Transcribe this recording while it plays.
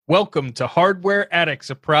Welcome to Hardware Addicts,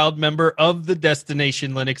 a proud member of the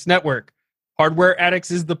Destination Linux Network. Hardware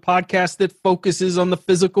Addicts is the podcast that focuses on the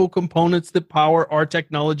physical components that power our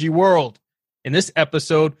technology world. In this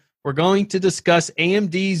episode, we're going to discuss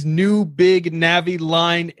AMD's new big Navi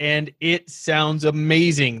line, and it sounds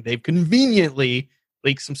amazing. They've conveniently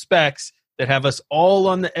leaked some specs that have us all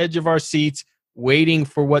on the edge of our seats, waiting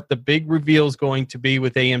for what the big reveal is going to be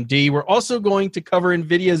with AMD. We're also going to cover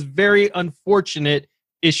NVIDIA's very unfortunate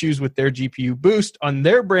issues with their GPU boost on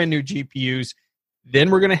their brand new GPUs.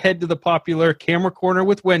 Then we're going to head to the popular Camera Corner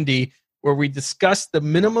with Wendy, where we discuss the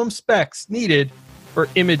minimum specs needed for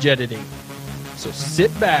image editing. So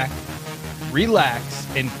sit back, relax,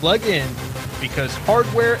 and plug in, because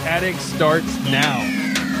Hardware Addicts starts now.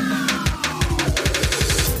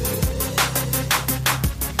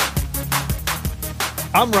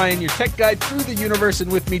 I'm Ryan, your tech guide through the universe,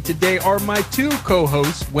 and with me today are my two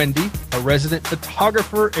co-hosts, Wendy, a resident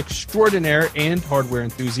photographer extraordinaire and hardware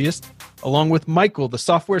enthusiast, along with Michael, the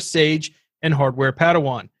software sage and hardware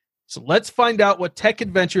Padawan. So let's find out what tech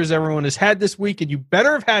adventures everyone has had this week, and you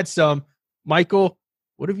better have had some. Michael,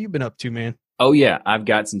 what have you been up to, man? Oh, yeah, I've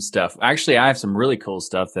got some stuff. Actually, I have some really cool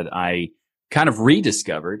stuff that I kind of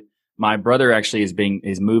rediscovered. My brother actually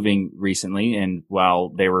is moving recently, and while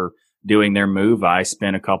they were doing their move, I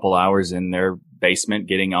spent a couple hours in their basement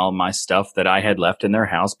getting all my stuff that I had left in their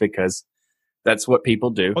house, because that's what people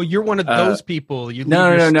do. Oh, you're one of those people. You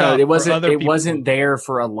No. It wasn't there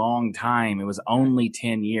for a long time. It was only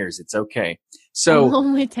 10 years. It's okay. So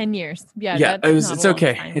only 10 years. Yeah, it's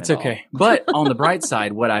okay. It's okay. But on the bright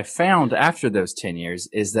side, what I found after those 10 years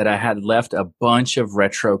is that I had left a bunch of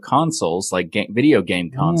retro consoles, like video game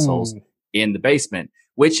consoles, in the basement,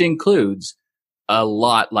 which includes a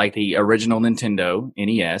lot like the original Nintendo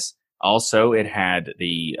NES. Also, it had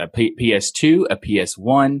the PS2, a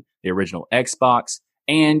PS1, the original Xbox,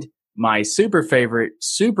 and my super favorite,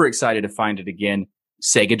 super excited to find it again,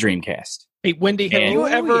 Sega Dreamcast. Hey, Wendy, have you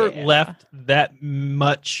ever left that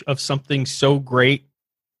much of something so great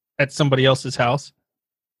at somebody else's house?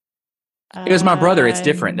 It was my brother. It's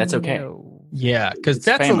different. That's okay. No. Yeah, because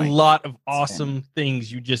that's family. A lot of awesome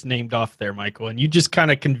things you just named off there, Michael. And you just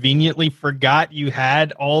kind of conveniently forgot you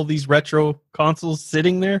had all these retro consoles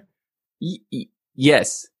sitting there?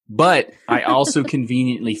 Yes, but I also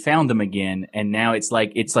conveniently found them again. And now it's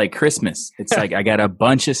like Christmas. It's like I got a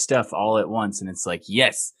bunch of stuff all at once. And it's like,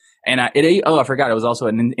 yes. And I forgot. It was also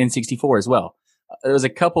an N64 as well. There was a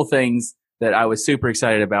couple things that I was super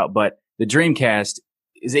excited about, but the Dreamcast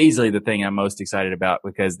is easily the thing I'm most excited about,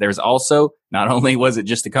 because there's also, not only was it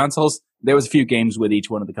just the consoles, there was a few games with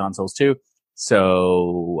each one of the consoles too.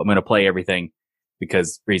 So I'm going to play everything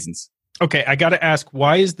because reasons. Okay, I got to ask,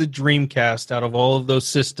 why is the Dreamcast out of all of those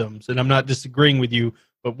systems, and I'm not disagreeing with you,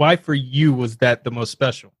 but why for you was that the most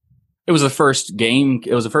special? It was the first game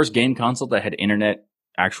console that had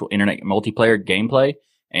actual internet multiplayer gameplay,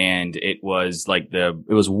 and it was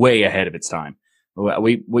way ahead of its time.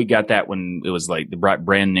 We got that when it was like the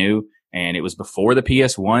brand new, and it was before the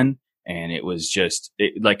PS1, and it was just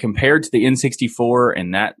compared to the N64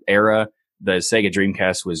 in that era, the Sega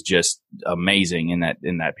Dreamcast was just amazing in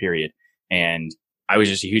that period. And I was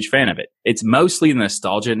just a huge fan of it. It's mostly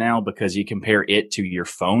nostalgia now because you compare it to your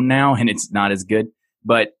phone now and it's not as good,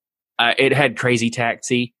 but it had Crazy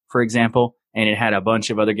Taxi, for example, and it had a bunch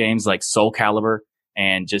of other games like Soul Calibur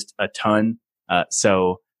and just a ton.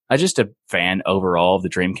 So I was just a fan overall of the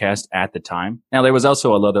Dreamcast at the time. Now, there was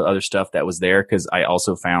also a lot of other stuff that was there, because I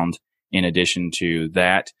also found, in addition to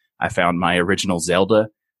that, I found my original Zelda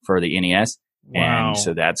for the NES. Wow. And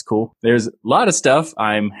so that's cool. There's a lot of stuff.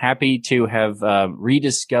 I'm happy to have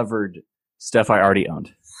rediscovered stuff I already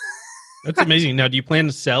owned. That's amazing. Now, do you plan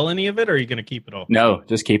to sell any of it, or are you going to keep it all? No,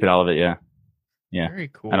 just keep it all of it, yeah. Yeah. Very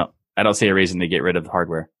cool. I don't see a reason to get rid of the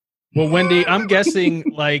hardware. Well, Wendy, I'm guessing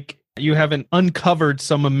you haven't uncovered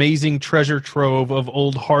some amazing treasure trove of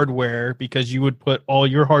old hardware, because you would put all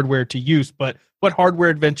your hardware to use. But what hardware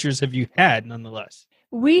adventures have you had, nonetheless?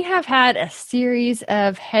 We have had a series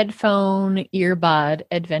of headphone earbud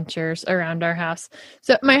adventures around our house.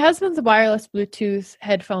 So my husband's wireless Bluetooth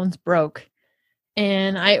headphones broke,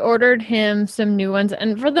 and I ordered him some new ones.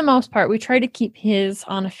 And for the most part, we try to keep his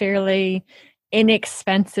on a fairly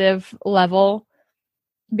inexpensive level,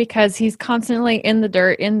 because he's constantly in the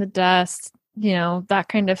dirt, in the dust, that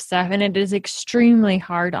kind of stuff. And it is extremely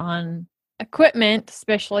hard on equipment,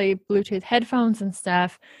 especially Bluetooth headphones and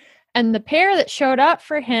stuff. And the pair that showed up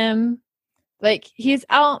for him, he's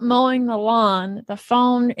out mowing the lawn, the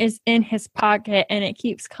phone is in his pocket, and it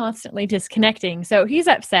keeps constantly disconnecting. So he's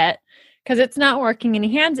upset because it's not working, and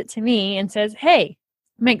he hands it to me and says, "Hey,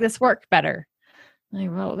 make this work better." Like,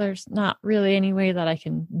 well, there's not really any way that I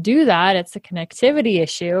can do that. It's a connectivity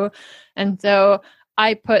issue. And so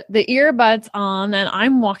I put the earbuds on and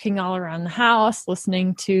I'm walking all around the house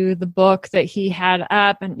listening to the book that he had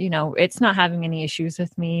up. And, it's not having any issues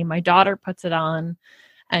with me. My daughter puts it on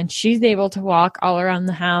and she's able to walk all around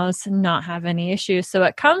the house and not have any issues. So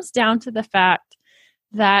it comes down to the fact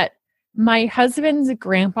that my husband's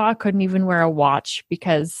grandpa couldn't even wear a watch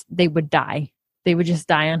because they would die. They would just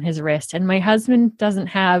die on his wrist. And my husband doesn't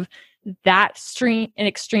have that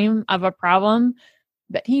extreme of a problem,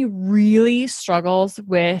 but he really struggles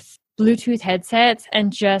with Bluetooth headsets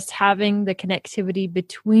and just having the connectivity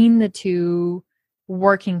between the two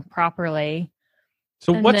working properly.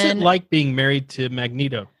 So what's it like being married to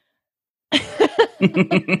Magneto?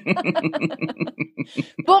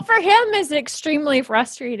 Well, for him, it's extremely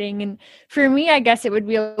frustrating. And for me, I guess it would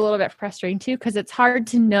be a little bit frustrating too, because it's hard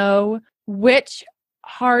to know which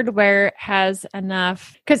hardware has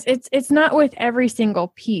enough, because it's not with every single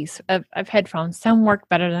piece of headphones. Some work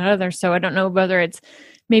better than others. So I don't know whether it's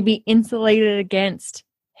maybe insulated against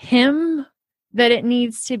him that it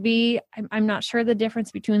needs to be. I'm not sure the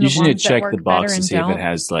difference between the ones that work better and don't. You should check the box to see if it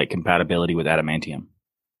has like compatibility with adamantium.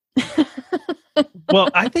 Well,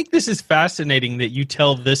 I think this is fascinating that you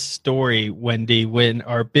tell this story, Wendy, when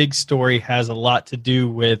our big story has a lot to do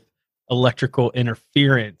with electrical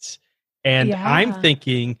interference. And I'm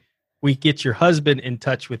thinking we get your husband in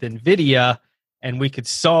touch with NVIDIA and we could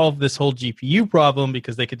solve this whole GPU problem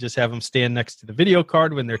because they could just have him stand next to the video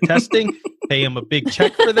card when they're testing, pay him a big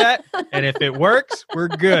check for that. And if it works, we're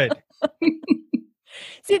good.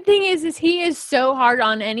 See, the thing is he is so hard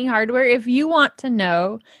on any hardware. If you want to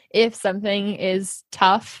know if something is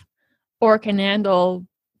tough or can handle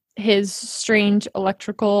his strange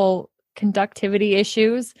electrical conductivity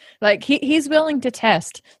issues, like he's willing to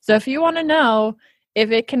test. So if you want to know if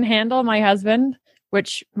it can handle my husband,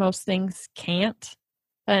 which most things can't,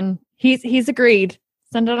 then he's agreed.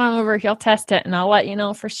 Send it on over. He'll test it and I'll let you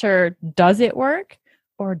know for sure. Does it work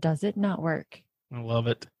or does it not work? I love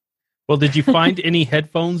it. Well, did you find any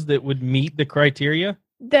headphones that would meet the criteria?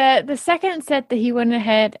 The second set that he went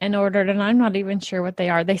ahead and ordered, and I'm not even sure what they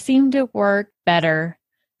are. They seem to work better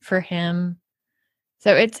for him.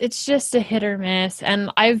 So it's just a hit or miss.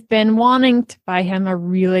 And I've been wanting to buy him a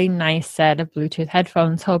really nice set of Bluetooth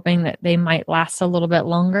headphones, hoping that they might last a little bit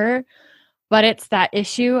longer. But it's that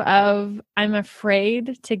issue of I'm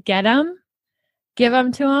afraid to give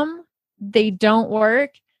them to him. They don't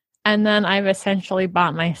work. And then I've essentially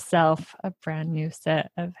bought myself a brand new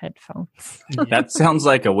set of headphones. That sounds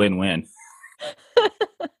like a win-win.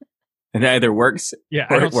 It either works or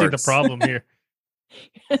I don't it works. see the problem here.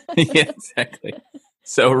 Yeah, exactly.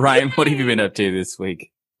 So, Ryan, what have you been up to this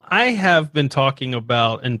week? I have been talking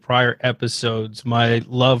about in prior episodes my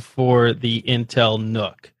love for the Intel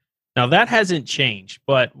Nook. Now, that hasn't changed,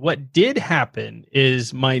 but what did happen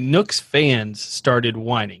is my Nook's fans started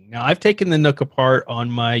whining. Now, I've taken the Nook apart on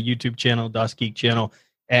my YouTube channel, Das Geek channel,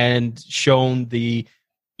 and shown the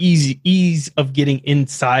ease of getting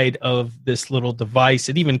inside of this little device.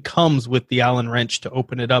 It even comes with the Allen wrench to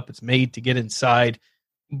open it up. It's made to get inside,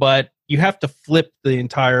 but you have to flip the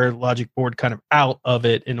entire logic board kind of out of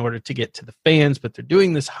it in order to get to the fans, but they're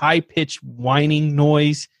doing this high-pitched whining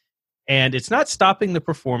noise. And it's not stopping the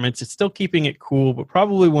performance. It's still keeping it cool, but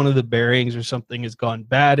probably one of the bearings or something has gone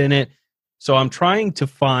bad in it. So I'm trying to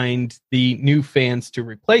find the new fans to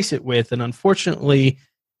replace it with. And unfortunately,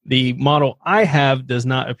 the model I have does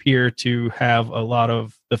not appear to have a lot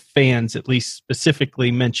of the fans, at least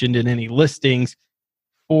specifically mentioned in any listings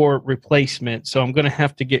for replacement. So I'm going to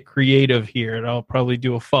have to get creative here. And I'll probably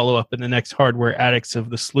do a follow-up in the next Hardware Addicts of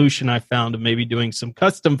the solution I found of maybe doing some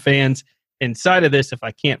custom fans inside of this if I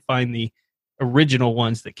can't find the original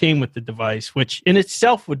ones that came with the device, which in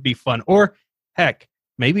itself would be fun. Or heck,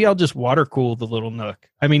 maybe I'll just water cool the little Nook.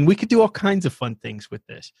 I mean, we could do all kinds of fun things with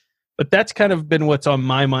this. But that's kind of been what's on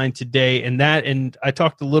my mind today. And I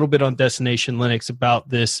talked a little bit on Destination Linux about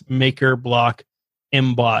this Maker Block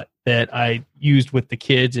MBot that I used with the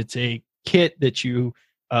kids. It's a kit that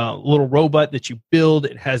little robot that you build.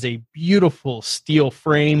 It has a beautiful steel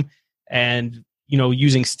frame and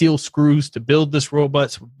using steel screws to build this robot.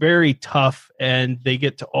 It's very tough, and they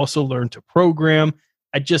get to also learn to program.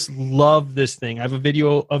 I just love this thing. I have a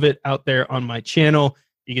video of it out there on my channel.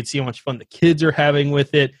 You can see how much fun the kids are having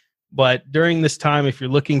with it. But during this time, if you're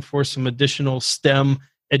looking for some additional STEM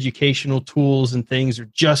educational tools and things, or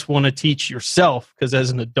just want to teach yourself, because as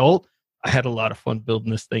an adult, I had a lot of fun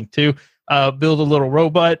building this thing too. Build a little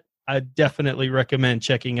robot. I definitely recommend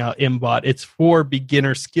checking out MBot. It's for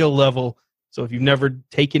beginner skill level So if you've never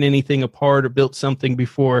taken anything apart or built something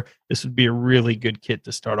before, this would be a really good kit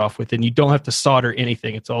to start off with. And you don't have to solder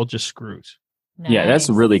anything. It's all just screws. Yeah, that's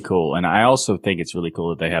Nice. really cool. And I also think it's really cool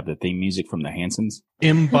that they have the theme music from the Hansons.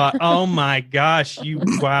 Oh my gosh.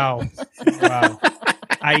 Wow.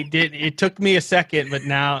 It took me a second, but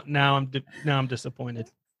now I'm disappointed.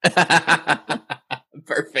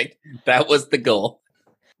 Perfect. That was the goal.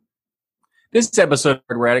 This episode of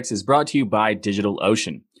Hardware Addicts is brought to you by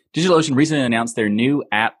DigitalOcean. DigitalOcean recently announced their new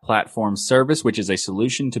app platform service, which is a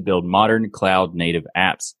solution to build modern cloud native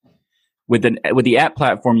apps. With the app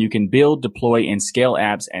platform, you can build, deploy, and scale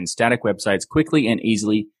apps and static websites quickly and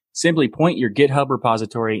easily. Simply point your GitHub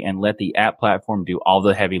repository and let the app platform do all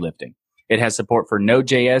the heavy lifting. It has support for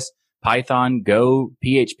Node.js, Python, Go,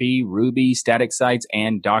 PHP, Ruby, static sites,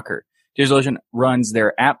 and Docker. DigitalOcean runs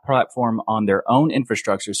their app platform on their own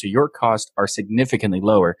infrastructure, so your costs are significantly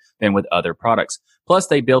lower than with other products. Plus,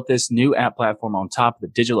 they built this new app platform on top of the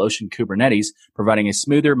DigitalOcean Kubernetes, providing a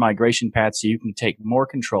smoother migration path so you can take more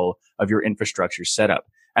control of your infrastructure setup.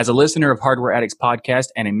 As a listener of Hardware Addicts podcast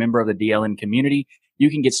and a member of the DLN community, you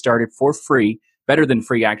can get started for free, better than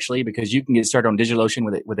free actually, because you can get started on DigitalOcean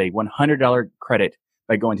with a $100 credit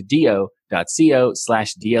by going to do.co/DLN.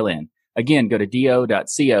 Again, go to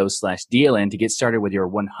do.co/DLN to get started with your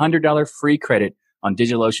 $100 free credit on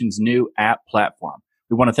DigitalOcean's new app platform.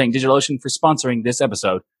 We want to thank DigitalOcean for sponsoring this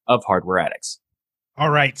episode of Hardware Addicts. All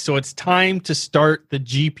right, so it's time to start the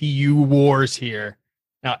GPU wars here.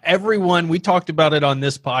 Now, everyone, we talked about it on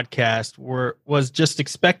this podcast, was just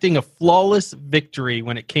expecting a flawless victory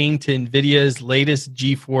when it came to NVIDIA's latest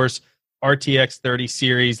GeForce RTX 30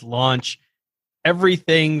 series launch.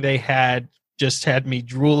 Everything they had just had me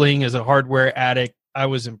drooling as a hardware addict. I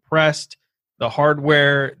was impressed. The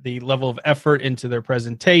hardware, the level of effort into their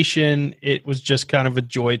presentation, it was just kind of a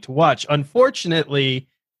joy to watch. Unfortunately,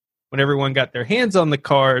 when everyone got their hands on the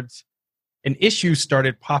cards, an issue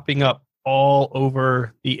started popping up all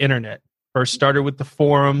over the internet. First started with the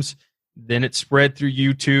forums, then it spread through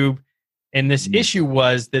YouTube. And this issue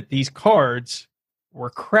was that these cards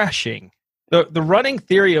were crashing. The running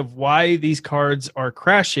theory of why these cards are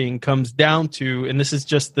crashing comes down to, and this is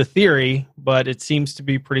just the theory, but it seems to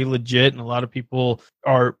be pretty legit, and a lot of people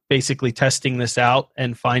are basically testing this out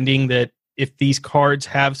and finding that if these cards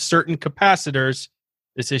have certain capacitors,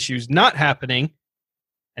 this issue is not happening.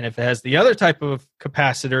 And if it has the other type of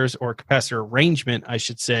capacitors, or capacitor arrangement, I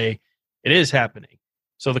should say, it is happening.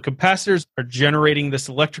 So the capacitors are generating this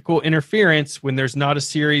electrical interference when there's not a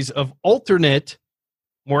series of alternate,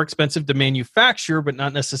 more expensive to manufacture, but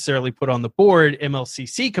not necessarily put on the board,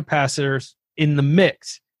 MLCC capacitors in the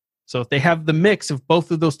mix. So if they have the mix of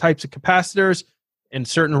both of those types of capacitors in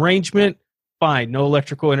certain arrangement, fine, no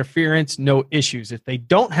electrical interference, no issues. If they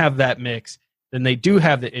don't have that mix, then they do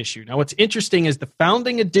have the issue. Now, what's interesting is the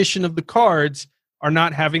founding edition of the cards are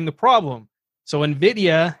not having the problem. So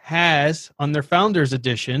NVIDIA has, on their founders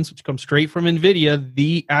editions, which come straight from NVIDIA,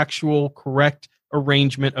 the actual correct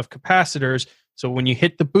arrangement of capacitors. So when you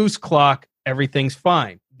hit the boost clock, everything's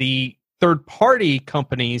fine. The third-party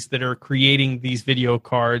companies that are creating these video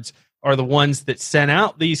cards are the ones that sent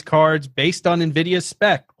out these cards based on NVIDIA's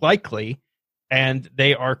spec, likely, and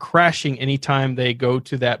they are crashing anytime they go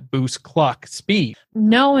to that boost clock speed.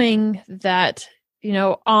 Knowing that,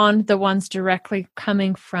 on the ones directly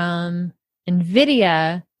coming from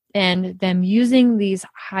NVIDIA and them using these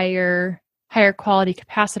higher quality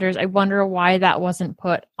capacitors, I wonder why that wasn't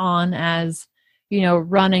put on as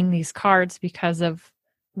running these cards, because of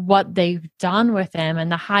what they've done with them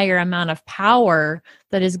and the higher amount of power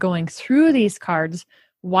that is going through these cards,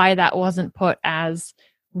 why that wasn't put as,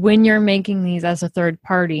 when you're making these as a third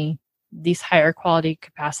party, these higher quality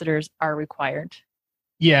capacitors are required.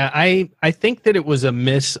 Yeah, I think that it was a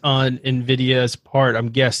miss on NVIDIA's part. I'm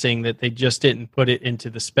guessing that they just didn't put it into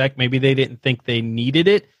the spec. Maybe they didn't think they needed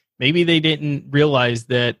it. Maybe they didn't realize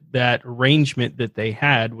that that arrangement that they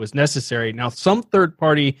had was necessary. Now, some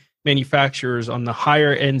third-party manufacturers on the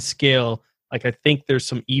higher end scale, like I think there's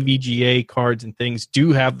some EVGA cards and things,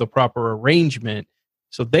 do have the proper arrangement.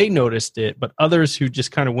 So they noticed it. But others who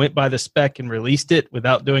just kind of went by the spec and released it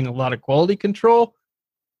without doing a lot of quality control,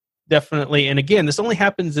 definitely. And again, this only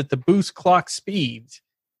happens at the boost clock speeds.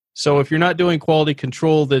 So if you're not doing quality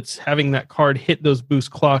control that's having that card hit those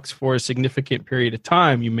boost clocks for a significant period of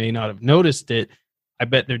time, you may not have noticed it. I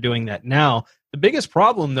bet they're doing that now. The biggest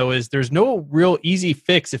problem, though, is there's no real easy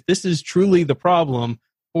fix if this is truly the problem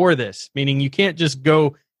for this, meaning you can't just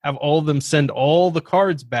go have all of them send all the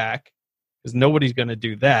cards back, because nobody's going to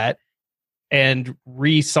do that, and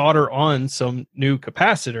re-solder on some new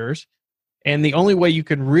capacitors. And the only way you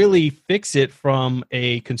can really fix it from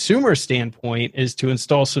a consumer standpoint is to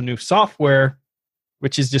install some new software,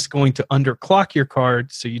 which is just going to underclock your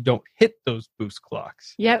card so you don't hit those boost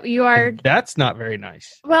clocks. Yep, you are. And that's not very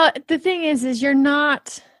nice. Well, the thing is you're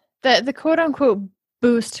not the quote unquote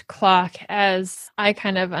boost clock, as I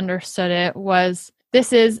kind of understood it, was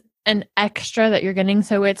this is an extra that you're getting.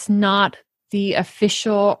 So it's not the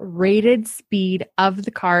official rated speed of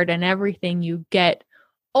the card, and everything you get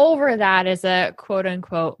over that is a quote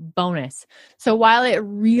unquote bonus. So while it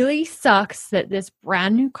really sucks that this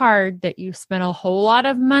brand new card that you spent a whole lot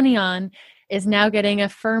of money on is now getting a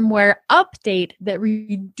firmware update that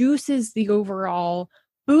reduces the overall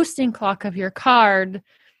boosting clock of your card,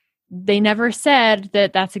 they never said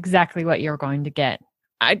that that's exactly what you're going to get.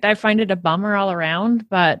 I find it a bummer all around,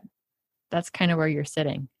 but that's kind of where you're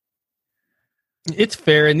sitting. It's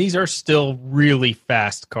fair, and these are still really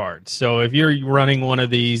fast cards. So if you're running one of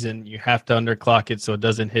these and you have to underclock it so it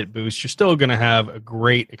doesn't hit boost, you're still going to have a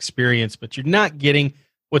great experience, but you're not getting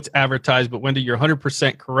what's advertised. But Wendy, you're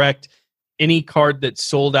 100% correct. Any card that's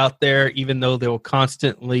sold out there, even though they'll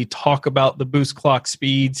constantly talk about the boost clock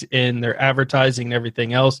speeds in their advertising and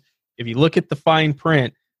everything else, if you look at the fine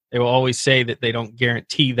print, they will always say that they don't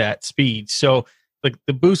guarantee that speed. So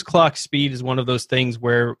the boost clock speed is one of those things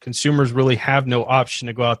where consumers really have no option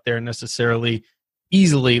to go out there and necessarily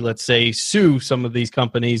easily, let's say, sue some of these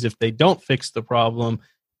companies if they don't fix the problem.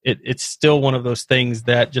 It's still one of those things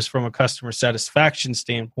that just from a customer satisfaction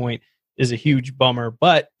standpoint is a huge bummer,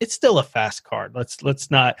 but it's still a fast card.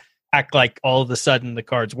 Let's not act like all of a sudden the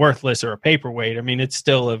card's worthless or a paperweight. I mean, it's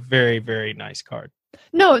still a very, very nice card.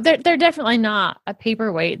 No, they're definitely not a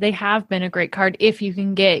paperweight. They have been a great card if you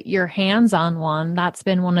can get your hands on one. That's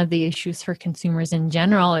been one of the issues for consumers in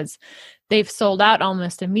general, is they've sold out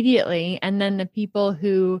almost immediately. And then the people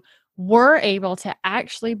who were able to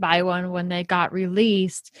actually buy one when they got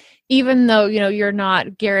released, even though, you're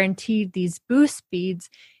not guaranteed these boost speeds,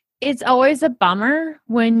 it's always a bummer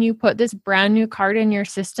when you put this brand new card in your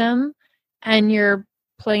system and you're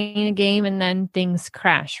playing a game and then things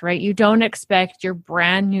crash, right? You don't expect your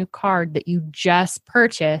brand new card that you just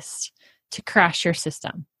purchased to crash your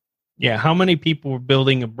system. Yeah, how many people were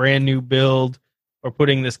building a brand new build or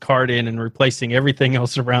putting this card in and replacing everything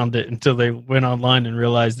else around it until they went online and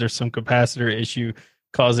realized there's some capacitor issue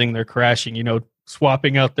causing their crashing,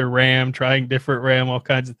 swapping out their RAM, trying different RAM, all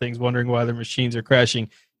kinds of things, wondering why their machines are crashing.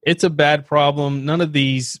 It's a bad problem. None of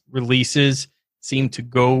these releases seem to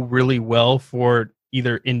go really well for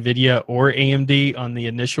either NVIDIA or AMD on the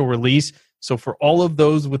initial release. So for all of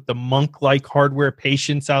those with the monk-like hardware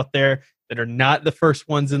patients out there that are not the first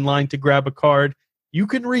ones in line to grab a card, you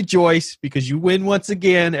can rejoice because you win once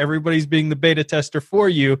again. Everybody's being the beta tester for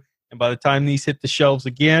you. And by the time these hit the shelves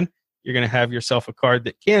again, you're going to have yourself a card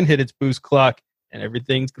that can hit its boost clock, and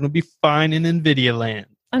everything's going to be fine in NVIDIA land.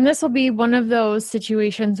 And this will be one of those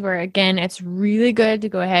situations where, again, it's really good to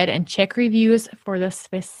go ahead and check reviews for the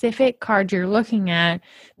specific card you're looking at,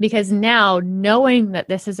 because now, knowing that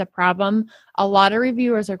this is a problem, a lot of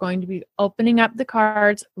reviewers are going to be opening up the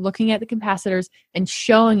cards, looking at the capacitors, and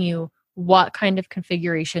showing you what kind of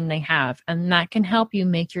configuration they have. And that can help you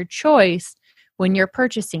make your choice when you're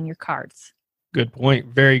purchasing your cards. Good point.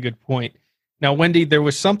 Very good point. Now, Wendy, there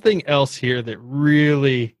was something else here that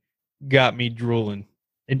really got me drooling.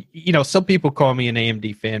 And, some people call me an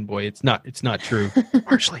AMD fanboy. It's not true.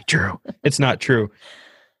 Partially true. It's not true.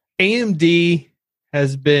 AMD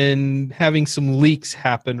has been having some leaks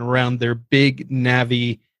happen around their big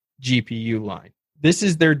Navi GPU line. This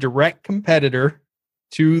is their direct competitor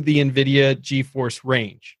to the NVIDIA GeForce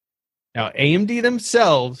range. Now, AMD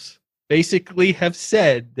themselves basically have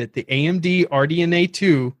said that the AMD RDNA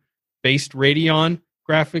 2 based Radeon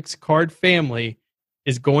graphics card family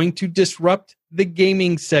is going to disrupt the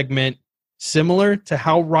gaming segment, similar to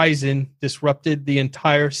how Ryzen disrupted the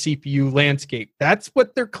entire CPU landscape. That's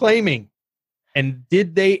what they're claiming. And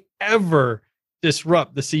did they ever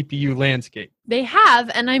disrupt the CPU landscape? They have,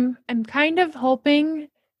 and I'm kind of hoping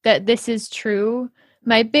that this is true.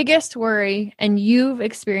 My biggest worry, and you've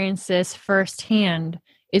experienced this firsthand,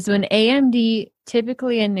 is when AMD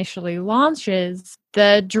typically initially launches,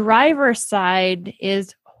 the driver side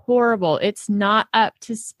is horrible. It's not up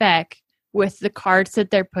to spec with the cards that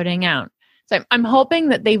they're putting out. So I'm hoping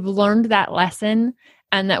that they've learned that lesson,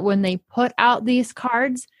 and that when they put out these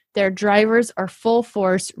cards, their drivers are full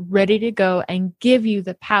force, ready to go and give you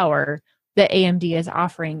the power that AMD is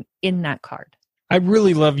offering in that card. I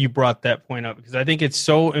really love you brought that point up, because I think it's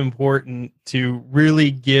so important to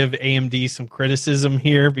really give AMD some criticism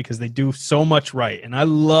here, because they do so much right. And I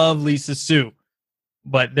love Lisa Su,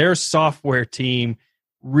 but their software team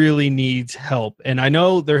really needs help. And I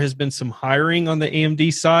know there has been some hiring on the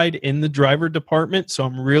AMD side in the driver department, so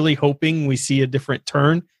I'm really hoping we see a different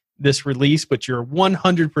turn this release, but you're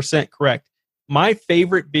 100% correct. My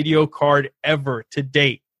favorite video card ever to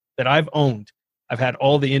date that I've owned, I've had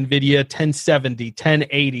all the NVIDIA 1070,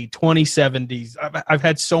 1080, 2070s. I've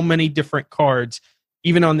had so many different cards,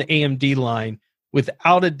 even on the AMD line,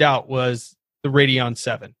 without a doubt was the Radeon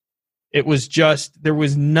 7. It was just, there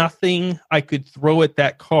was nothing I could throw at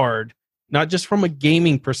that card, not just from a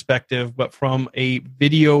gaming perspective, but from a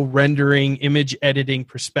video rendering, image editing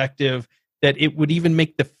perspective, that it would even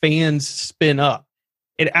make the fans spin up.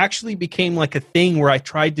 It actually became like a thing where I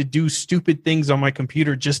tried to do stupid things on my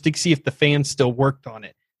computer just to see if the fan still worked on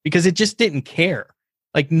it, because it just didn't care.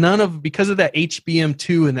 Like because of that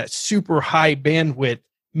HBM2 and that super high bandwidth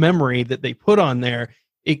memory that they put on there,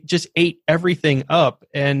 it just ate everything up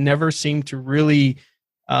and never seemed to really,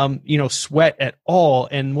 sweat at all.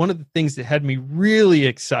 And one of the things that had me really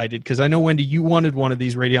excited, because I know, Wendy, you wanted one of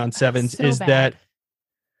these Radeon 7s, is that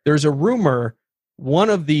there's a rumor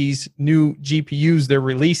one of these new GPUs they're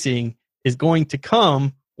releasing is going to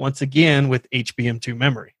come once again with HBM2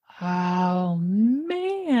 memory. Oh,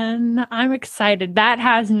 man. I'm excited. That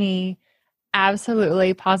has me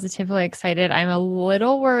absolutely, positively excited. I'm a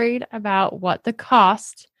little worried about what the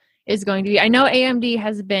cost is going to be. I know AMD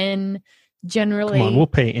has been generally... Come on, we'll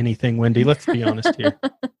pay anything, Wendy. Let's be honest here.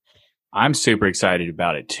 I'm super excited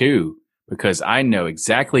about it too, because I know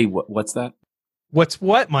exactly what's that? What's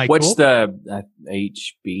what, Michael? What's the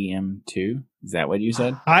HBM2? Is that what you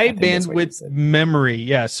said? High bandwidth memory.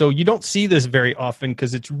 Yeah. So you don't see this very often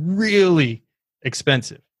because it's really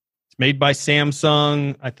expensive. It's made by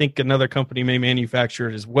Samsung. I think another company may manufacture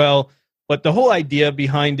it as well. But the whole idea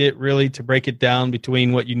behind it, really, to break it down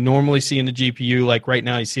between what you normally see in the GPU, like right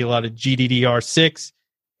now you see a lot of GDDR6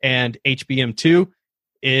 and HBM2,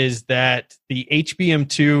 is that the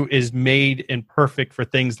HBM2 is made and perfect for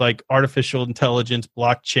things like artificial intelligence,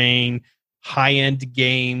 blockchain, high-end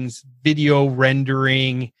games, video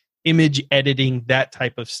rendering, image editing, that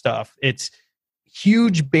type of stuff. It's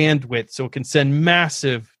huge bandwidth, so it can send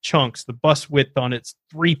massive chunks. The bus width on it's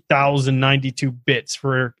 3,092 bits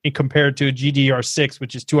compared to a GDDR6,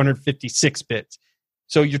 which is 256 bits.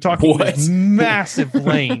 So you're talking this massive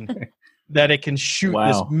lane that it can shoot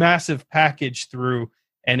this massive package through.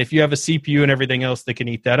 And if you have a CPU and everything else that can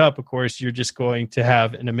eat that up, of course, you're just going to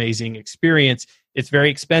have an amazing experience. It's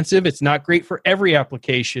very expensive. It's not great for every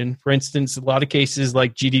application. For instance, a lot of cases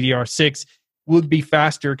like GDDR6 would be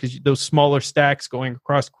faster because those smaller stacks going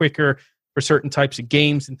across quicker for certain types of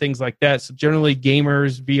games and things like that. So generally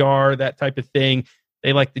gamers, VR, that type of thing,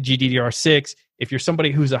 they like the GDDR6. If you're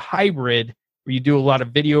somebody who's a hybrid, where you do a lot of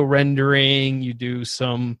video rendering, you do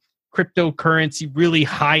some cryptocurrency, really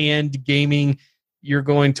high-end gaming, you're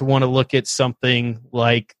going to want to look at something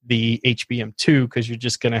like the HBM2 because you're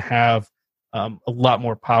just going to have a lot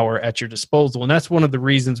more power at your disposal. And that's one of the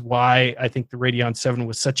reasons why I think the Radeon 7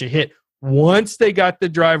 was such a hit. Once they got the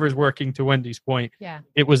drivers working, to Wendy's point,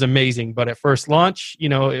 it was amazing. But at first launch,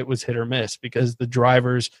 it was hit or miss because the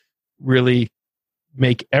drivers really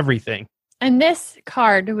make everything. And this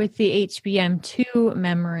card with the HBM2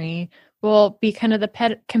 memory will be kind of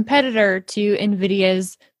the competitor to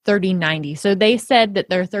NVIDIA's 3090. So they said that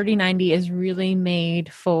their 3090 is really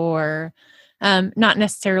made for not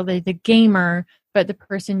necessarily the gamer, but the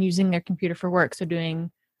person using their computer for work. So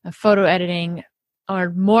doing photo editing or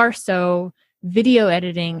more so video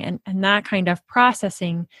editing and that kind of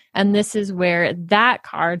processing. And this is where that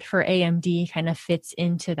card for AMD kind of fits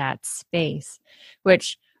into that space,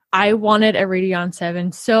 which I wanted a Radeon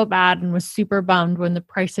 7 so bad and was super bummed when the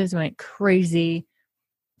prices went crazy.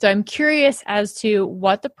 So I'm curious as to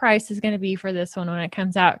what the price is going to be for this one when it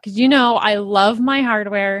comes out. Because, I love my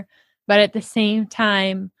hardware, but at the same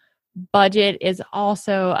time, budget is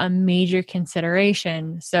also a major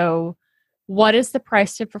consideration. So what is the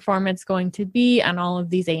price to performance going to be on all of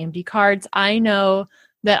these AMD cards? I know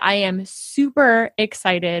that I am super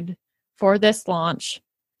excited for this launch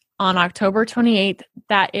on October 28th.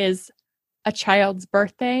 That is a child's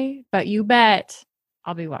birthday, but you bet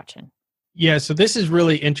I'll be watching. Yeah, so this is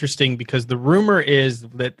really interesting because the rumor is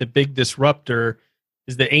that the big disruptor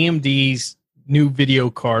is that AMD's new video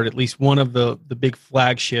card, at least one of the big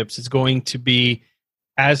flagships, is going to be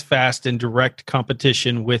as fast in direct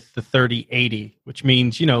competition with the 3080, which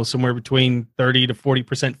means, somewhere between 30 to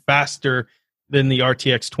 40% faster than the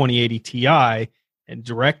RTX 2080 Ti, and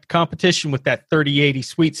direct competition with that 3080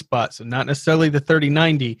 sweet spot. So not necessarily the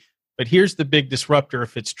 3090, but here's the big disruptor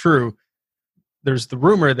if it's true. There's the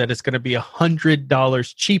rumor that it's going to be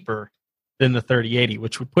 $100 cheaper than the 3080,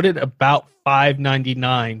 which would put it about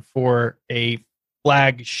 $599 for a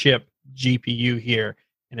flagship GPU here.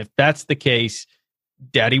 And if that's the case,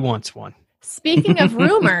 Daddy wants one. Speaking of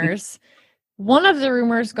rumors, one of the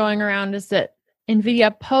rumors going around is that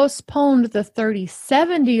NVIDIA postponed the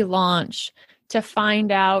 3070 launch to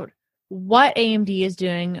find out what AMD is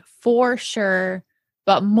doing for sure,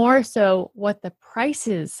 but more so what the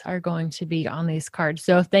prices are going to be on these cards.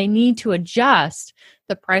 So if they need to adjust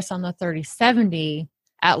the price on the 3070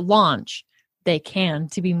 at launch, they can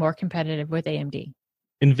to be more competitive with AMD.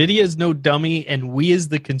 NVIDIA is no dummy, and we as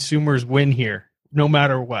the consumers win here, no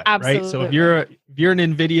matter what. Absolutely. Right? So if you're an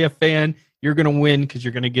NVIDIA fan, you're going to win because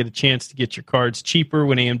you're going to get a chance to get your cards cheaper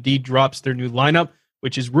when AMD drops their new lineup,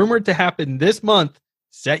 which is rumored to happen this month.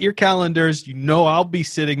 Set your calendars. You know I'll be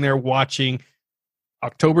sitting there watching.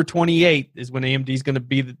 October 28th is when AMD is going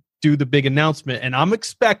to do the big announcement, and I'm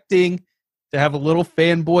expecting to have a little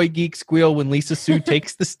fanboy geek squeal when Lisa Su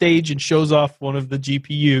takes the stage and shows off one of the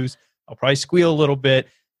GPUs. I'll probably squeal a little bit.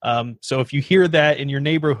 So if you hear that in your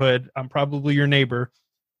neighborhood, I'm probably your neighbor.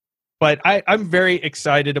 But I'm very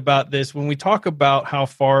excited about this. When we talk about how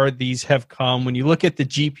far these have come, when you look at the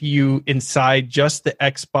GPU inside just the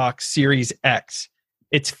Xbox Series X,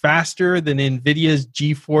 it's faster than NVIDIA's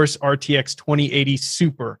GeForce RTX 2080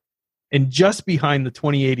 Super and just behind the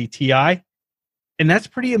 2080 Ti. And that's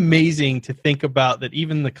pretty amazing to think about, that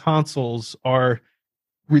even the consoles are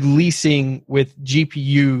releasing with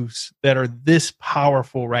GPUs that are this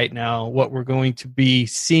powerful right now. What we're going to be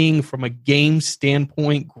seeing from a game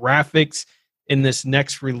standpoint, graphics in this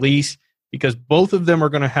next release, because both of them are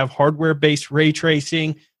going to have hardware-based ray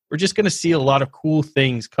tracing. We're just going to see a lot of cool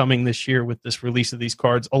things coming this year with this release of these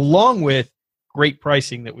cards, along with great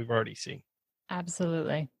pricing that we've already seen.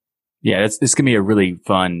 Absolutely. Yeah, this going to be a really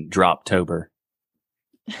fun Droptober.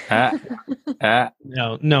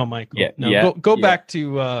 No, Michael. Yeah, no, yeah, go back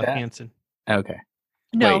to Hanson. Okay.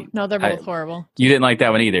 No, Wait, they're both horrible. You didn't like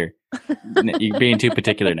that one either. You're being too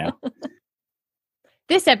particular now.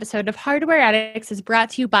 This episode of Hardware Addicts is brought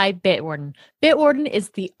to you by Bitwarden. Bitwarden is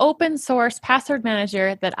the open source password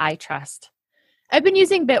manager that I trust. I've been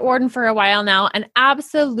using Bitwarden for a while now and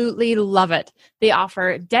absolutely love it. They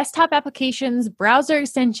offer desktop applications, browser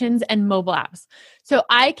extensions, and mobile apps. So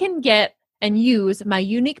I can get and use my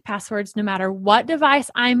unique passwords no matter what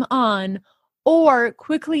device I'm on, or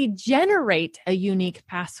quickly generate a unique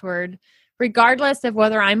password, regardless of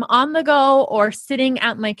whether I'm on the go or sitting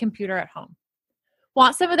at my computer at home.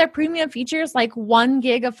 Want some of their premium features like 1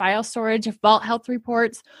 gig of file storage, Vault Health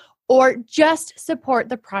reports, or just support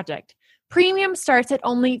the project? Premium starts at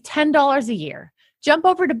only $10 a year. Jump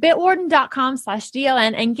over to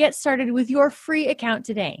bitwarden.com/DLN and get started with your free account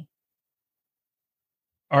today.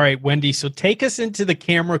 All right, Wendy, so take us into the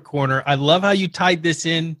camera corner. I love how you tied this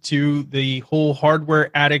into the whole Hardware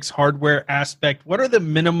Addicts hardware aspect. What are the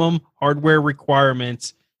minimum hardware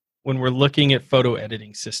requirements when we're looking at photo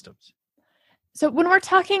editing systems? So when we're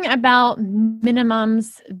talking about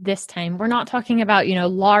minimums this time, we're not talking about,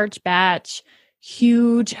 large batch,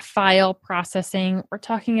 huge file processing. We're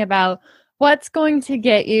talking about what's going to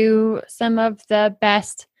get you some of the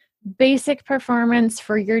best basic performance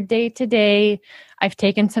for your day-to-day. I've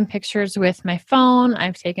taken some pictures with my phone.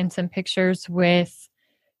 I've taken some pictures with,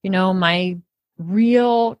 my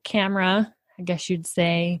real camera, I guess you'd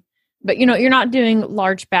say. But, you're not doing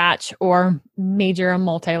large batch or major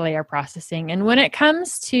multi-layer processing. And when it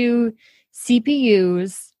comes to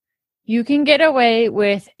CPUs, you can get away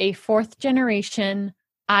with a 4th generation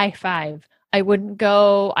i5. I wouldn't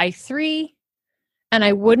go i3, and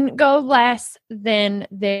I wouldn't go less than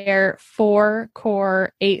their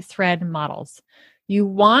 4-core, 8-thread models. You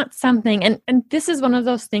want something, and this is one of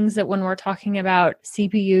those things that when we're talking about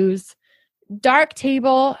CPUs,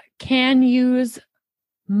 Darktable can use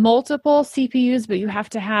multiple CPUs, but you have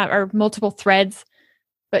to have, or multiple threads,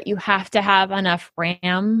 but you have to have enough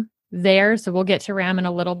RAM there. So we'll get to RAM in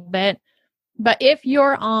a little bit. But if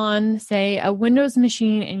you're on, say, a Windows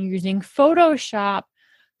machine and you're using Photoshop,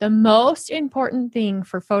 the most important thing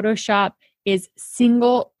for Photoshop is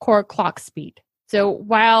single core clock speed. So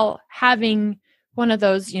while having one of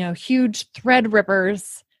those, huge thread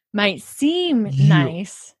rippers might seem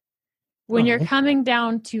nice, when you're coming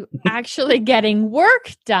down to actually getting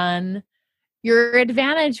work done, your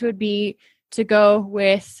advantage would be to go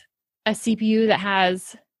with a CPU that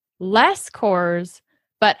has less cores,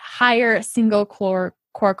 but higher single core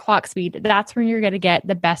clock speed. That's when you're going to get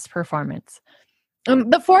the best performance.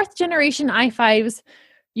 The 4th generation i5s,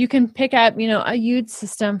 you can pick up, a huge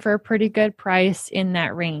system for a pretty good price in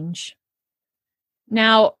that range.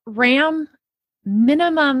 Now, RAM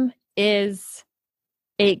minimum is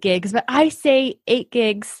 8 gigs, but I say 8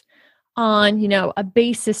 gigs on, a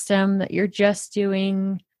base system that you're just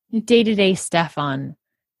doing day-to-day stuff on.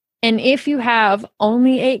 And if you have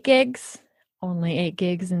only 8 gigs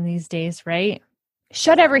in these days, right?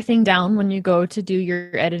 Shut everything down when you go to do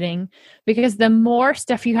your editing, because the more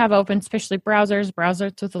stuff you have open, especially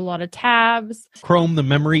browsers with a lot of tabs. Chrome, the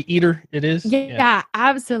memory eater, it is. Yeah,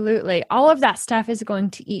 absolutely. All of that stuff is going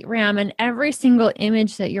to eat RAM, and every single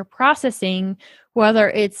image that you're processing, whether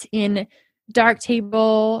it's in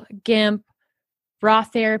Darktable, GIMP, Raw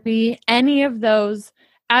Therapy, any of those,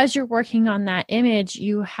 as you're working on that image,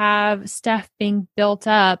 you have stuff being built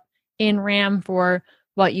up in RAM for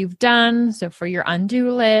what you've done. So for your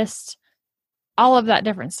undo list, all of that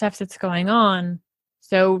different stuff that's going on.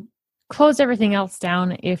 So close everything else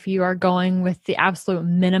down if you are going with the absolute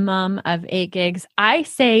minimum of 8 gigs. I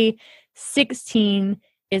say 16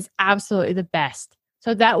 is absolutely the best.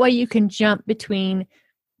 So that way you can jump between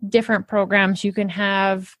different programs. You can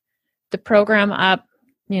have the program up,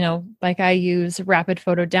 like I use Rapid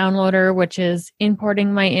Photo Downloader, which is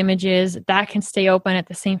importing my images. That can stay open at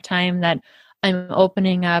the same time that I'm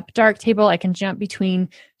opening up Darktable. I can jump between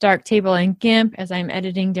Darktable and GIMP as I'm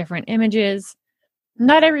editing different images.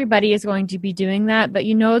 Not everybody is going to be doing that, but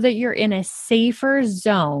you know that you're in a safer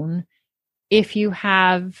zone if you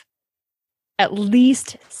have at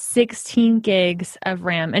least 16 gigs of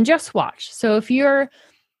RAM. And just watch. So if you're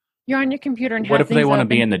on your computer and what have if they want to open,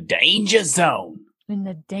 be in the danger zone? In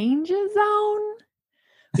the danger zone?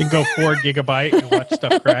 Then go 4 gigabyte and watch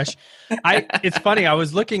stuff crash. It's funny. I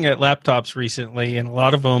was looking at laptops recently, and a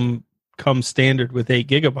lot of them come standard with 8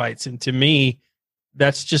 gigabytes. And to me,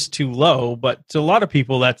 that's just too low. But to a lot of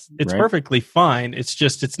people, it's right. Perfectly fine. It's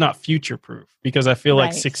just it's not future proof, because I feel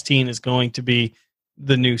like 16 is going to be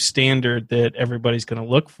the new standard that everybody's going to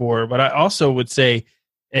look for. But I also would say,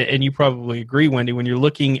 and you probably agree, Wendy, when you're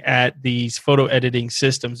looking at these photo editing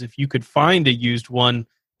systems, if you could find a used one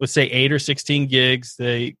with, say, 8 or 16 gigs,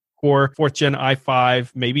 the Core 4th Gen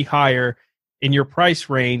i5, maybe higher in your price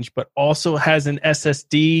range, but also has an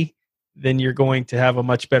SSD, then you're going to have a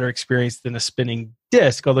much better experience than a spinning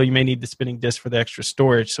disk, although you may need the spinning disk for the extra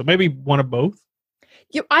storage. So maybe one of both?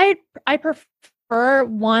 I prefer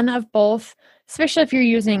one of both, especially if you're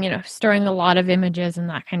using, storing a lot of images and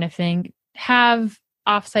that kind of thing. Have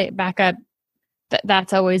offsite backup.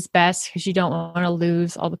 That's always best, because you don't want to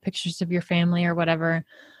lose all the pictures of your family or whatever.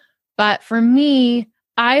 But for me,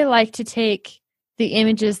 I like to take the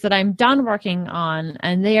images that I'm done working on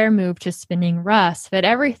and they are moved to spinning Rust. But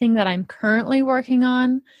everything that I'm currently working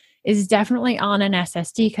on is definitely on an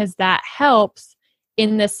SSD, because that helps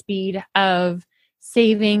in the speed of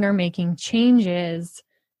saving or making changes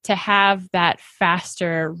to have that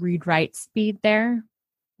faster read-write speed there.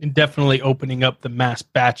 And definitely opening up the mass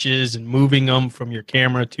batches and moving them from your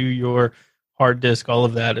camera to your hard disk, all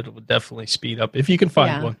of that, it will definitely speed up if you can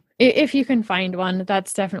find one. If you can find one,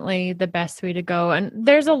 that's definitely the best way to go. And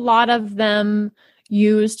there's a lot of them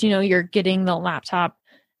used, you're getting the laptop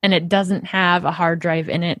and it doesn't have a hard drive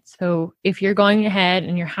in it. So if you're going ahead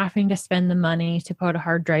and you're having to spend the money to put a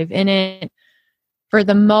hard drive in it, for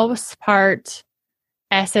the most part,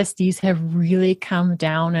 SSDs have really come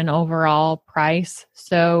down in overall price.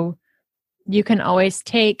 So you can always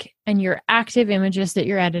take and your active images that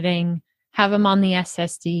you're editing, have them on the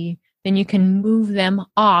SSD, then you can move them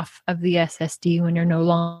off of the SSD when you're no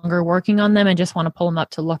longer working on them and just want to pull them up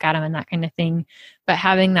to look at them and that kind of thing. But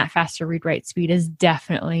having that faster read-write speed is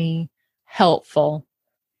definitely helpful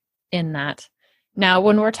in that. Now,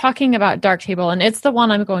 when we're talking about Darktable, and it's the one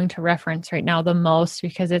I'm going to reference right now the most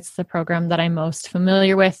because it's the program that I'm most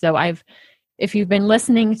familiar with, though if you've been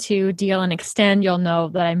listening to Deal and Extend, you'll know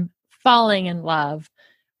that I'm falling in love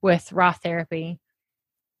with Raw Therapy.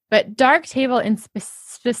 But Darktable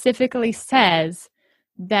specifically says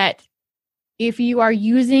that if you are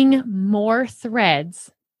using more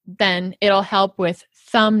threads, then it'll help with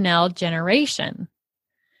thumbnail generation.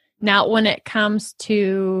 Now, when it comes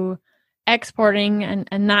to exporting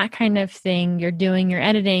and that kind of thing, you're doing your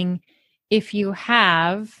editing, if you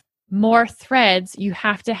have more threads, you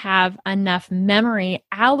have to have enough memory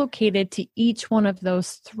allocated to each one of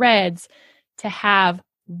those threads to have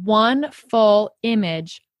one full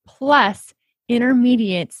image plus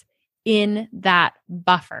intermediates in that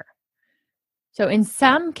buffer. So in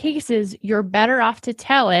some cases, you're better off to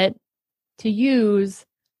tell it to use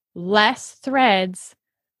less threads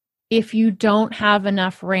if you don't have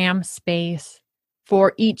enough RAM space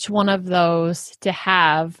for each one of those to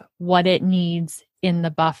have what it needs in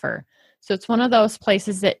the buffer. So it's one of those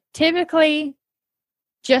places that typically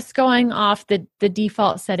just going off the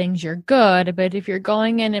default settings, you're good. But if you're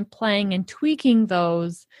going in and playing and tweaking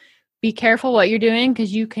those, be careful what you're doing,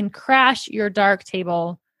 because you can crash your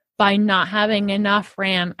Darktable by not having enough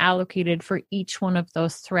RAM allocated for each one of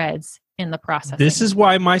those threads in the processing. This is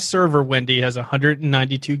why my server, Wendy, has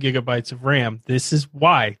 192 gigabytes of RAM. This is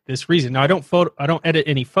why. This reason. Now, I don't edit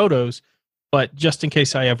any photos, but just in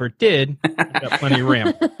case I ever did, I've got plenty of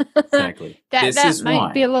RAM. Exactly. That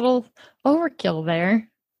might be a little overkill there.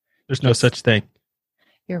 There's no such thing.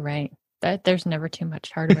 You're right. There's never too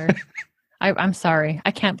much hardware. I'm sorry.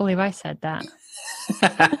 I can't believe I said that.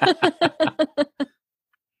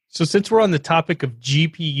 So since we're on the topic of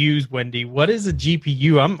GPUs, Wendy, what is a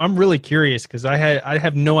GPU? I'm really curious because I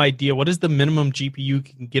have no idea. What is the minimum GPU you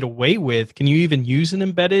can get away with? Can you even use an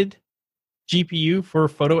embedded GPU for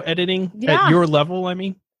photo editing at your level? I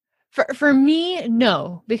mean, for me,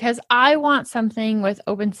 no, because I want something with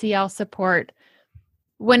OpenCL support.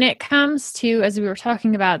 When it comes to, as we were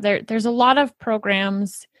talking about, there's a lot of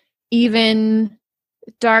programs, even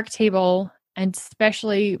Darktable and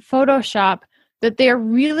especially Photoshop, that they're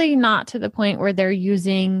really not to the point where they're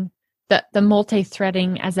using the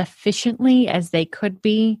multi-threading as efficiently as they could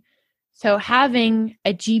be. So having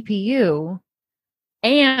a GPU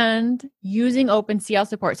and using OpenCL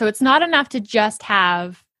support. So it's not enough to just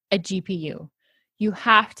have a GPU. You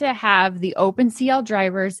have to have the OpenCL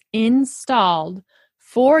drivers installed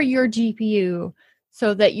for your GPU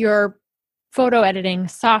so that your photo editing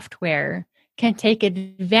software can take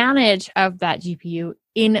advantage of that GPU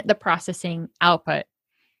in the processing output.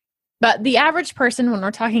 But the average person, when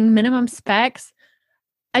we're talking minimum specs,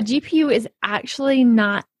 a GPU is actually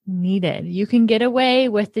not needed. You can get away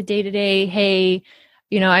with the day-to-day, hey,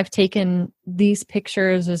 I've taken these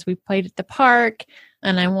pictures as we played at the park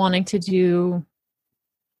and I'm wanting to do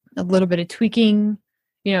a little bit of tweaking,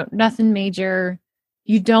 nothing major.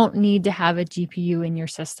 You don't need to have a GPU in your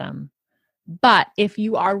system. But if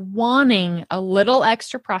you are wanting a little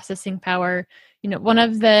extra processing power, one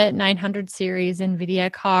of the 900 series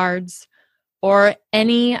NVIDIA cards or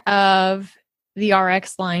any of the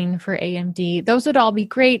RX line for AMD, those would all be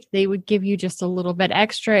great. They would give you just a little bit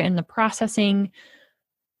extra in the processing.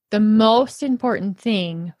 The most important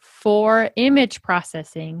thing for image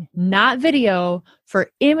processing, not video, for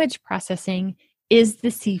image processing is the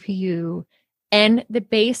CPU and the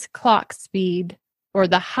base clock speed or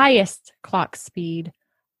the highest clock speed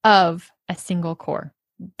of a single core.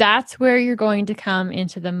 That's where you're going to come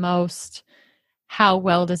into the most, how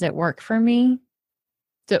well does it work for me?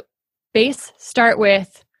 So start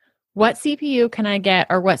with what CPU can I get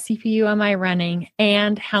or what CPU am I running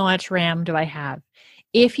and how much RAM do I have?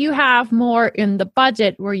 If you have more in the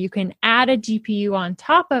budget where you can add a GPU on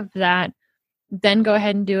top of that, then go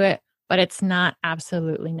ahead and do it, but it's not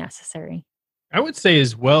absolutely necessary. I would say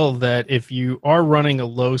as well that if you are running a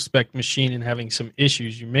low spec machine and having some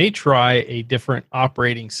issues, you may try a different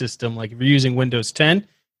operating system. Like if you're using Windows 10,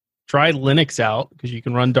 try Linux out because you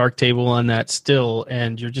can run Darktable on that still,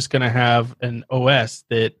 and you're just going to have an OS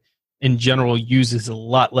that in general uses a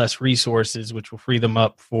lot less resources, which will free them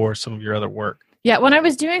up for some of your other work. Yeah, when I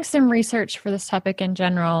was doing some research for this topic in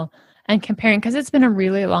general and comparing, because it's been a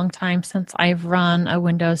really long time since I've run a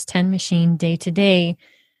Windows 10 machine day to day,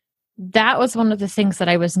 that was one of the things that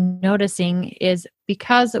I was noticing is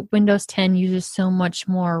because Windows 10 uses so much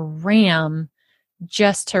more RAM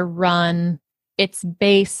just to run its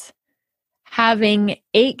base, having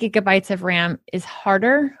 8 gigabytes of RAM is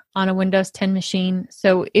harder on a Windows 10 machine.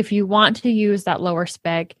 So if you want to use that lower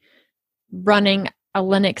spec, running a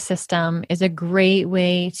Linux system is a great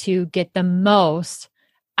way to get the most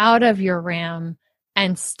out of your RAM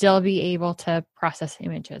and still be able to process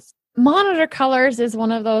images. Monitor colors is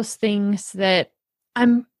one of those things that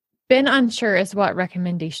I'm been unsure as what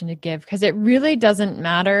recommendation to give because it really doesn't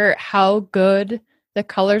matter how good the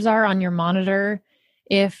colors are on your monitor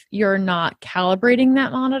if you're not calibrating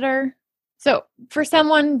that monitor. So for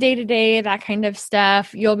someone day to day, that kind of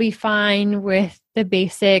stuff, you'll be fine with the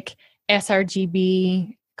basic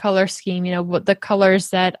sRGB color scheme, what the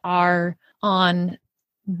colors that are on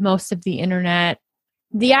most of the internet.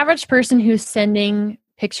 The average person who's sending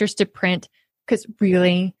pictures to print, because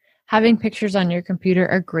really having pictures on your computer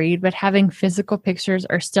are great, but having physical pictures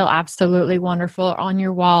are still absolutely wonderful on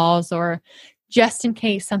your walls, or just in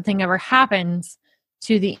case something ever happens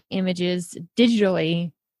to the images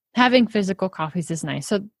digitally, having physical copies is nice.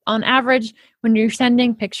 So on average, when you're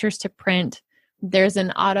sending pictures to print, there's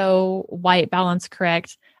an auto white balance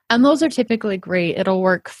correct, and those are typically great. It'll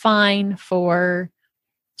work fine for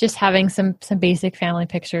just having some basic family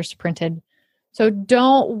pictures printed. So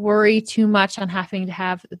don't worry too much on having to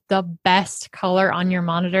have the best color on your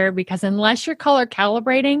monitor, because unless you're color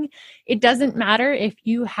calibrating, it doesn't matter if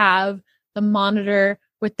you have the monitor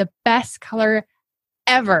with the best color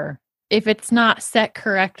ever. If it's not set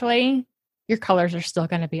correctly, your colors are still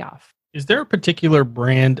going to be off. Is there a particular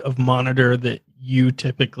brand of monitor that you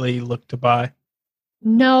typically look to buy?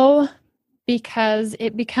 No, because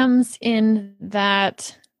it becomes in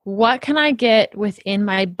that, what can I get within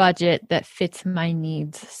my budget that fits my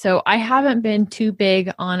needs? So I haven't been too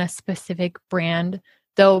big on a specific brand,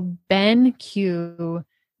 though BenQ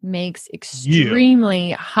makes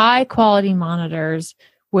extremely high quality monitors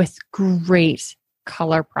with great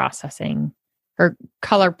color processing or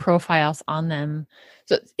color profiles on them.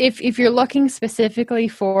 So if you're looking specifically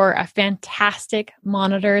for a fantastic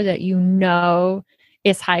monitor that you know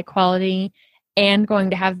is high quality and going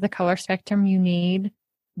to have the color spectrum you need,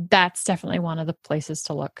 that's definitely one of the places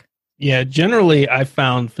to look. Yeah, generally I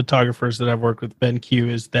found photographers that I've worked with, BenQ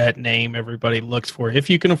is that name everybody looks for if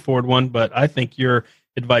you can afford one, but I think your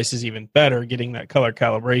advice is even better. Getting that color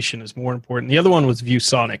calibration is more important. The other one was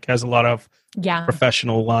ViewSonic, has a lot of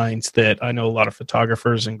professional lines that I know a lot of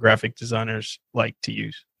photographers and graphic designers like to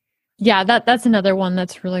use. Yeah, that's another one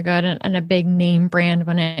that's really good and a big name brand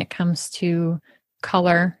when it comes to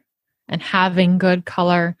color and having good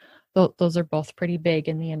color. Those are both pretty big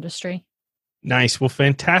in the industry. Nice. Well,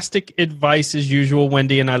 fantastic advice as usual,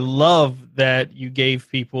 Wendy. And I love that you gave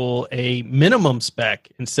people a minimum spec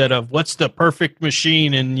instead of what's the perfect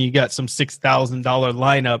machine and you got some $6,000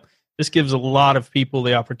 lineup. This gives a lot of people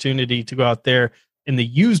the opportunity to go out there in the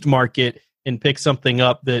used market and pick something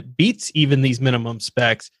up that beats even these minimum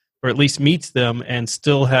specs, or at least meets them, and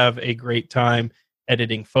still have a great time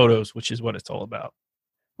editing photos, which is what it's all about.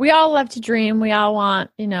 We all love to dream. We all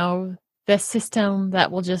want, the system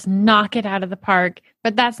that will just knock it out of the park,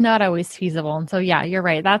 but that's not always feasible. And so, yeah, you're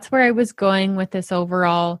right. That's where I was going with this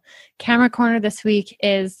overall camera corner this week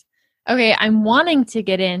is, okay, I'm wanting to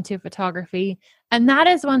get into photography. And that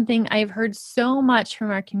is one thing I've heard so much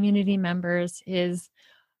from our community members is,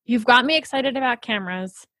 you've got me excited about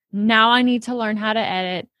cameras. Now I need to learn how to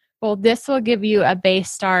edit. Well, this will give you a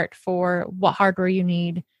base start for what hardware you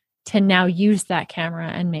need to now use that camera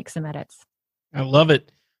and make some edits. I love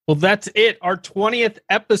it. Well, that's it. Our 20th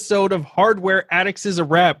episode of Hardware Addicts is a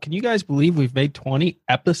wrap. Can you guys believe we've made 20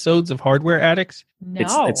 episodes of Hardware Addicts?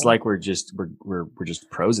 No. It's like we're just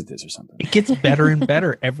pros at this or something. It gets better and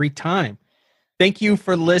better every time. Thank you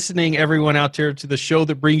for listening, everyone out there, to the show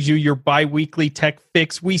that brings you your bi-weekly tech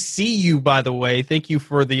fix. We see you, by the way. Thank you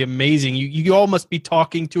for the amazing. You all must be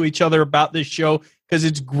talking to each other about this show because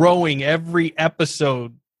it's growing every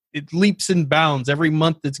episode. It leaps and bounds every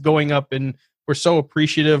month. It's going up, and we're so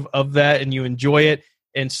appreciative of that, and you enjoy it.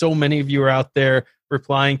 And so many of you are out there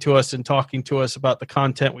replying to us and talking to us about the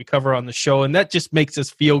content we cover on the show, and that just makes us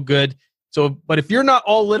feel good. So, but if you're not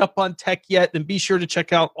all lit up on tech yet, then be sure to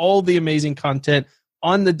check out all the amazing content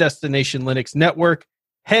on the Destination Linux Network.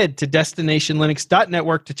 Head to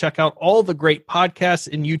destinationlinux.network to check out all the great podcasts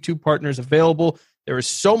and YouTube partners available. There is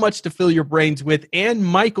so much to fill your brains with, and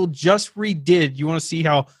Michael just redid. You want to see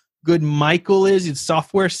how good Michael is in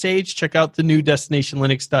Software Sage? Check out the new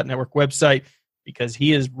destinationlinux.network website because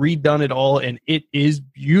he has redone it all, and it is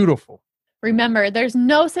beautiful. Remember, there's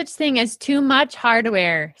no such thing as too much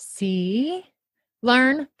hardware. See?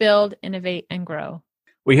 Learn, build, innovate, and grow.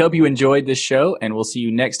 We hope you enjoyed this show, and we'll see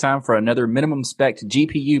you next time for another minimum spec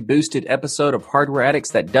GPU boosted episode of Hardware Addicts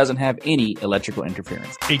that doesn't have any electrical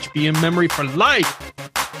interference. HBM memory for life.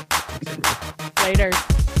 Later.